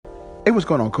Hey, what's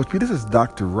going on, Coach P? This is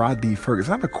Dr. Rod D.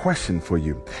 Ferguson. I have a question for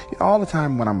you. All the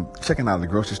time when I'm checking out the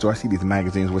grocery store, I see these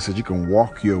magazines where it says you can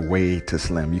walk your way to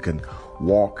slim. You can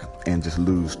walk and just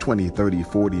lose 20, 30,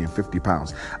 40, and 50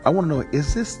 pounds. I want to know,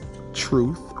 is this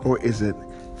truth or is it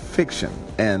fiction?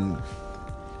 And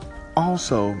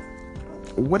also,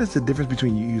 what is the difference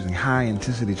between you using high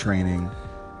intensity training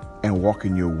and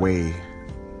walking your way,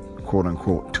 quote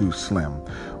unquote, to slim?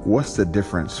 What's the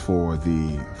difference for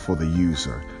the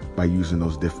user by using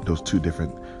those two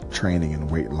different training and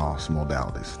weight loss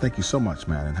modalities? Thank you so much,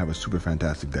 man, and have a super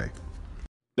fantastic day.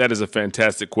 That is a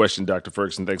fantastic question, Dr.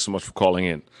 Ferguson. Thanks so much for calling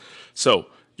in. So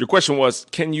your question was,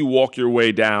 can you walk your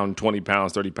way down 20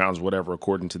 pounds, 30 pounds, whatever,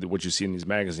 according to what you see in these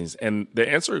magazines? And the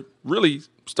answer really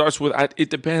starts with, it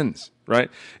depends,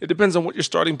 right? It depends on what your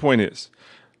starting point is.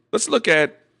 Let's look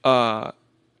at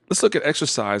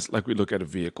exercise like we look at a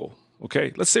vehicle.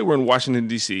 Okay, let's say we're in Washington,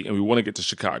 D.C., and we want to get to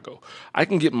Chicago. I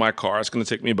can get in my car. It's going to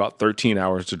take me about 13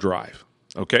 hours to drive.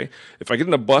 Okay, if I get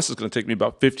in a bus, it's going to take me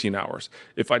about 15 hours.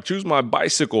 If I choose my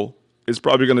bicycle, it's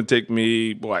probably going to take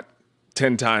me,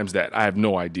 10 times that. I have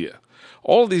no idea.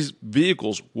 All of these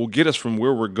vehicles will get us from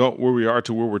where we are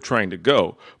to where we're trying to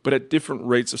go, but at different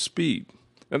rates of speed.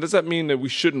 Now, does that mean that we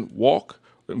shouldn't walk?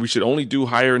 We should only do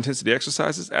higher intensity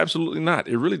exercises? Absolutely not.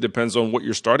 It really depends on what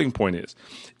your starting point is.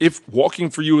 If walking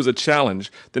for you is a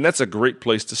challenge, then that's a great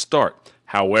place to start.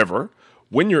 However,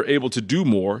 when you're able to do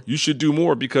more, you should do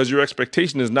more because your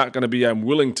expectation is not going to be, I'm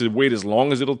willing to wait as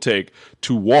long as it'll take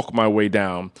to walk my way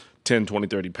down 10, 20,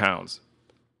 30 pounds.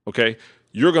 Okay?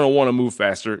 You're going to want to move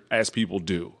faster as people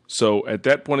do. So at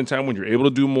that point in time, when you're able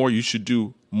to do more, you should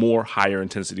do more higher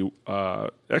intensity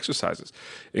exercises,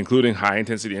 including high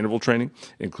intensity interval training,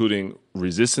 including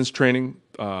resistance training,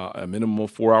 a minimum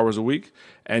of 4 hours a week.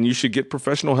 And you should get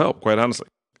professional help, quite honestly.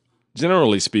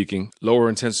 Generally speaking, lower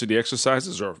intensity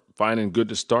exercises are fine and good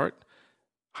to start.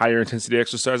 Higher intensity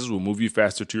exercises will move you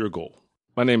faster to your goal.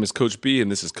 My name is Coach B, and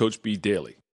this is Coach B Daily.